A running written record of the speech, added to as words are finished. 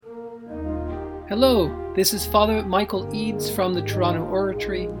Hello, this is Father Michael Eads from the Toronto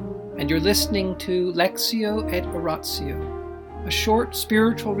Oratory, and you're listening to Lectio et Oratio, a short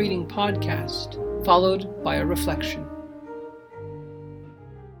spiritual reading podcast followed by a reflection.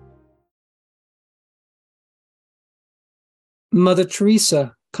 Mother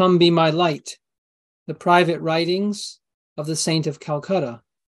Teresa, Come Be My Light, the Private Writings of the Saint of Calcutta.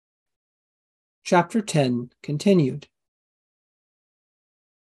 Chapter 10, continued.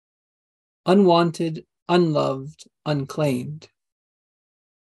 Unwanted, unloved, unclaimed.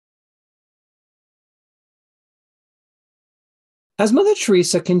 As Mother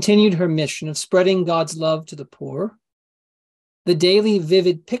Teresa continued her mission of spreading God's love to the poor, the daily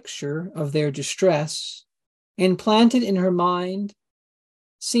vivid picture of their distress, implanted in her mind,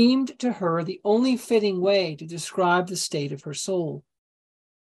 seemed to her the only fitting way to describe the state of her soul.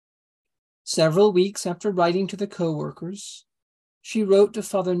 Several weeks after writing to the co-workers, she wrote to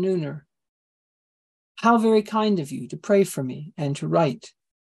Father Neuner, "How very kind of you to pray for me and to write.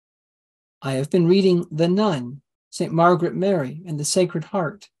 I have been reading The Nun, St. Margaret Mary and the Sacred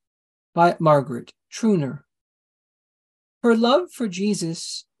Heart by Margaret Truner. Her love for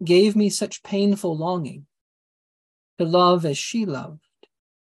Jesus gave me such painful longing to love as she loved,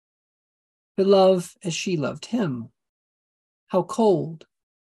 to love as she loved him. How cold,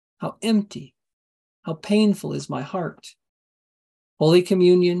 how empty, how painful is my heart. Holy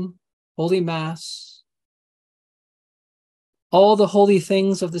Communion, Holy Mass, all the holy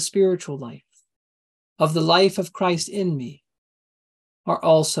things of the spiritual life, of the life of Christ in me, are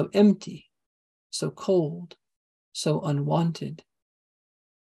all so empty, so cold, so unwanted.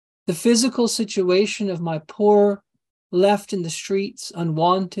 The physical situation of my poor, left in the streets,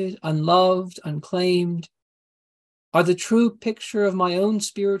 unwanted, unloved, unclaimed, are the true picture of my own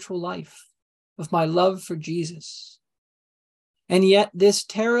spiritual life, of my love for Jesus. And yet this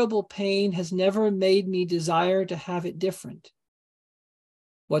terrible pain has never made me desire to have it different.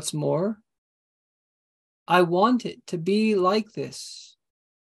 What's more, I want it to be like this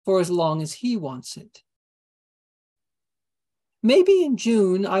for as long as he wants it. Maybe in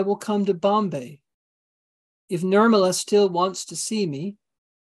June I will come to Bombay. If Nirmala still wants to see me,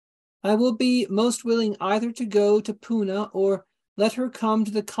 I will be most willing either to go to Pune or let her come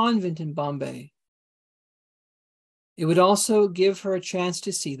to the convent in Bombay. It would also give her a chance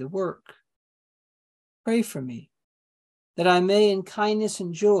to see the work. Pray for me, that I may in kindness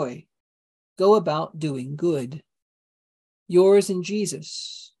and joy go about doing good. Yours in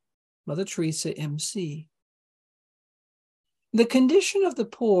Jesus, Mother Teresa, M.C. The condition of the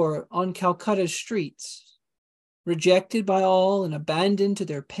poor on Calcutta's streets, rejected by all and abandoned to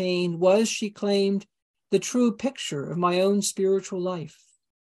their pain, was, she claimed, the true picture of my own spiritual life.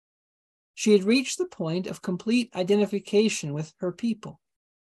 She had reached the point of complete identification with her people,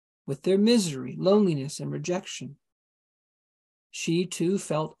 with their misery, loneliness, and rejection. She too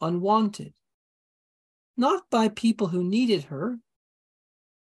felt unwanted, not by people who needed her,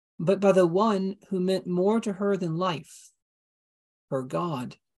 but by the one who meant more to her than life, her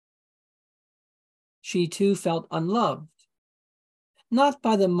God. She too felt unloved, not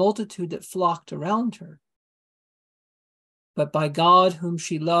by the multitude that flocked around her, but by God whom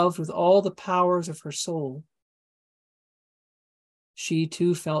she loved with all the powers of her soul. She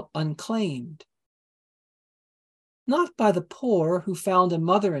too felt unclaimed, not by the poor who found a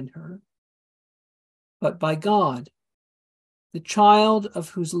mother in her, but by God, the child of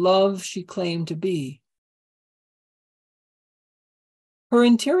whose love she claimed to be. Her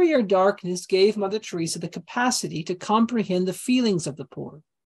interior darkness gave Mother Teresa the capacity to comprehend the feelings of the poor.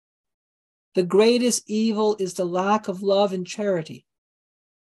 The greatest evil is the lack of love and charity,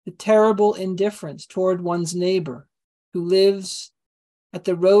 the terrible indifference toward one's neighbor who lives at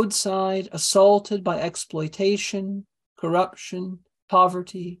the roadside, assaulted by exploitation, corruption,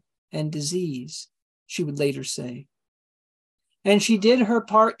 poverty, and disease, she would later say. And she did her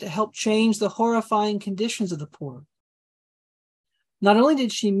part to help change the horrifying conditions of the poor. Not only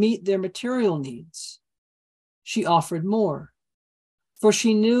did she meet their material needs, she offered more, for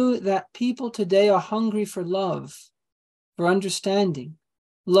she knew that people today are hungry for love, for understanding,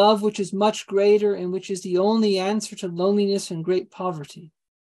 love which is much greater and which is the only answer to loneliness and great poverty.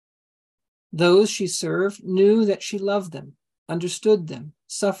 Those she served knew that she loved them, understood them,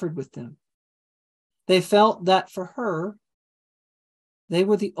 suffered with them. They felt that for her, they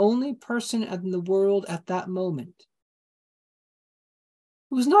were the only person in the world at that moment.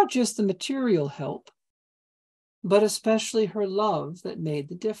 It was not just the material help, but especially her love that made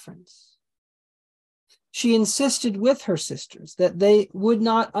the difference. She insisted with her sisters that they would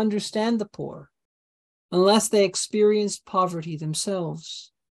not understand the poor unless they experienced poverty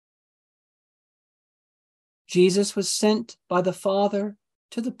themselves. Jesus was sent by the Father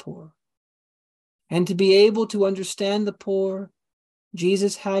to the poor. And to be able to understand the poor,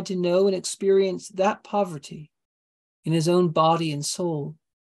 Jesus had to know and experience that poverty in his own body and soul.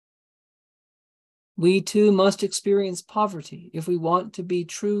 We too must experience poverty if we want to be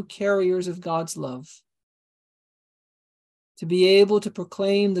true carriers of God's love. To be able to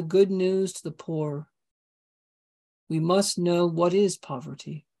proclaim the good news to the poor, we must know what is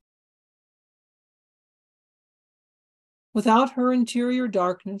poverty. Without her interior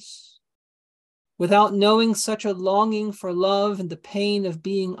darkness, without knowing such a longing for love and the pain of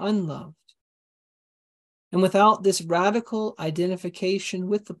being unloved, and without this radical identification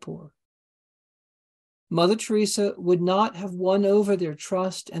with the poor, Mother Teresa would not have won over their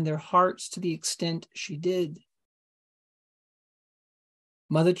trust and their hearts to the extent she did.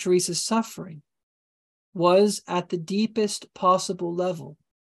 Mother Teresa's suffering was at the deepest possible level,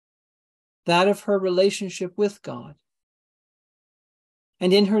 that of her relationship with God.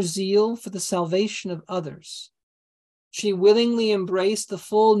 And in her zeal for the salvation of others, she willingly embraced the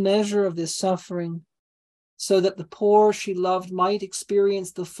full measure of this suffering so that the poor she loved might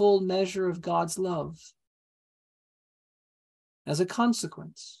experience the full measure of God's love. As a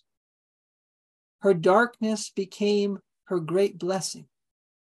consequence, her darkness became her great blessing.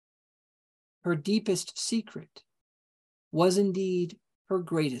 Her deepest secret was indeed her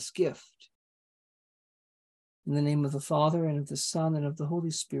greatest gift. In the name of the Father, and of the Son, and of the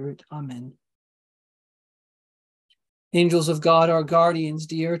Holy Spirit. Amen. Angels of God, our guardians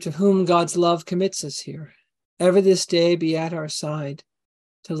dear, to whom God's love commits us here, ever this day be at our side,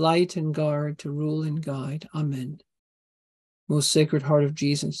 to light and guard, to rule and guide. Amen. Most Sacred Heart of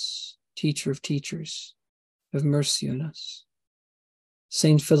Jesus, Teacher of teachers, have mercy on us.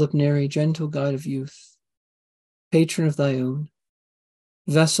 Saint Philip Neri, gentle guide of youth, patron of thy own,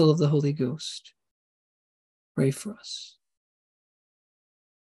 vessel of the Holy Ghost, pray for us.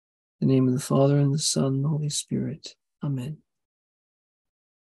 In the name of the Father, and the Son, and the Holy Spirit. Amen.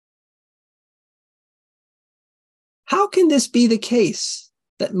 How can this be the case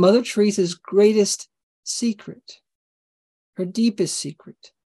that Mother Teresa's greatest secret, her deepest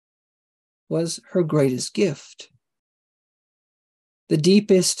secret, was her greatest gift? The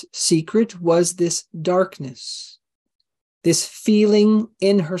deepest secret was this darkness, this feeling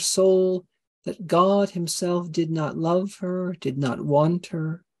in her soul that God himself did not love her, did not want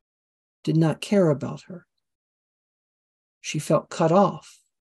her, did not care about her. She felt cut off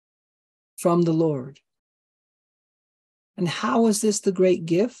from the Lord. And how is this the great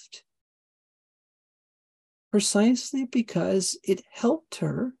gift? Precisely because it helped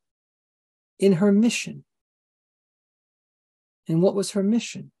her in her mission. And what was her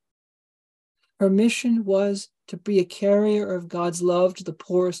mission? Her mission was to be a carrier of God's love to the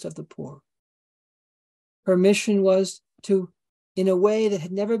poorest of the poor. Her mission was to, in a way that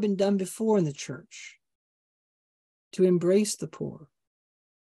had never been done before in the church, to embrace the poor,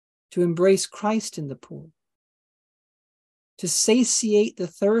 to embrace Christ in the poor, to satiate the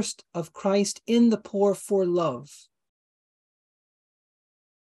thirst of Christ in the poor for love.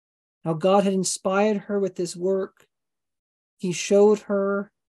 Now, God had inspired her with this work. He showed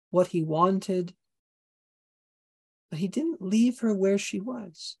her what he wanted, but he didn't leave her where she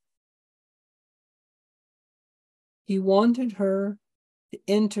was. He wanted her to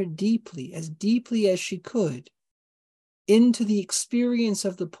enter deeply as she could, into the experience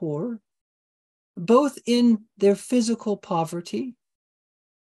of the poor, both in their physical poverty,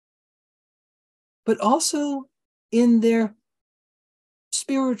 but also in their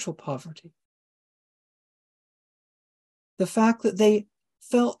spiritual poverty. The fact that they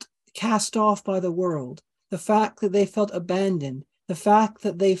felt cast off by the world, the fact that they felt abandoned, the fact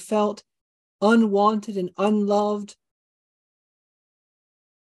that they felt unwanted and unloved.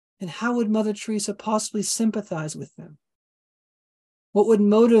 And how would Mother Teresa possibly sympathize with them? What would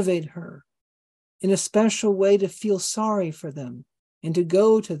motivate her in a special way to feel sorry for them and to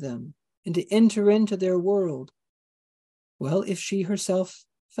go to them and to enter into their world? Well, if she herself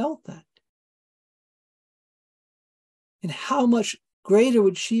felt that. And how much greater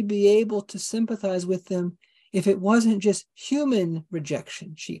would she be able to sympathize with them if it wasn't just human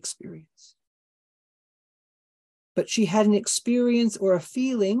rejection she experienced, but she had an experience or a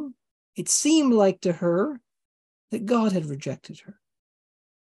feeling, it seemed like to her, that God had rejected her.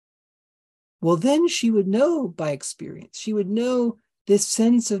 Well, then she would know by experience. She would know this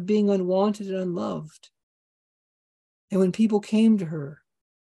sense of being unwanted and unloved. And when people came to her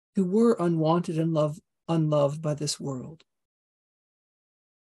who were unwanted and unloved by this world,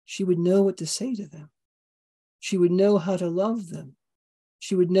 she would know what to say to them. She would know how to love them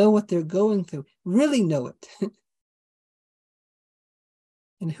She would know what they're going through, really know it.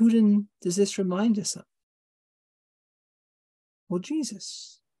 And who then does this remind us of? Well,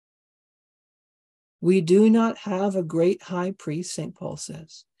 Jesus. We do not have a great high priest, St. Paul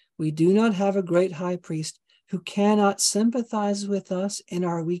says. We do not have a great high priest who cannot sympathize with us in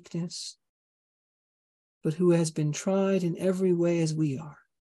our weakness, but who has been tried in every way as we are.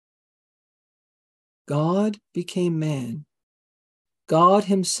 God became man. God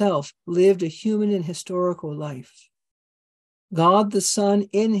himself lived a human and historical life. God the Son,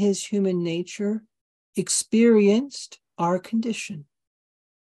 in his human nature, experienced our condition.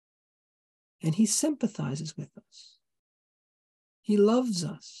 And he sympathizes with us. He loves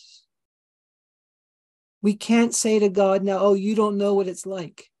us. We can't say to God now, oh, you don't know what it's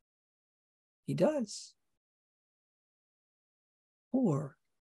like. He does. Poor,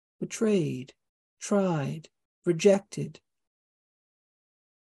 betrayed, tried, rejected,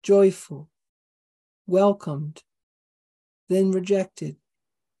 joyful, welcomed, then rejected.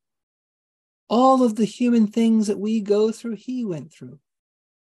 All of the human things that we go through, he went through.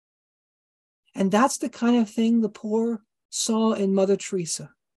 And that's the kind of thing the poor saw in Mother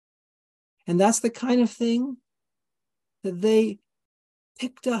Teresa. And that's the kind of thing that they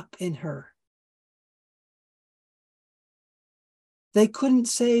picked up in her. They couldn't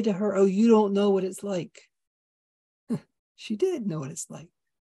say to her, oh, you don't know what it's like. She did know what it's like.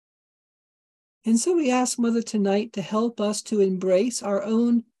 And so we ask Mother tonight to help us to embrace our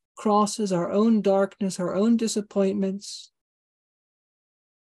own crosses, our own darkness, our own disappointments,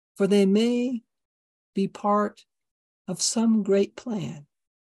 for they may be part of some great plan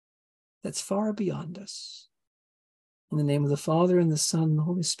that's far beyond us. In the name of the Father, and the Son, and the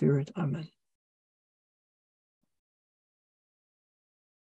Holy Spirit, amen.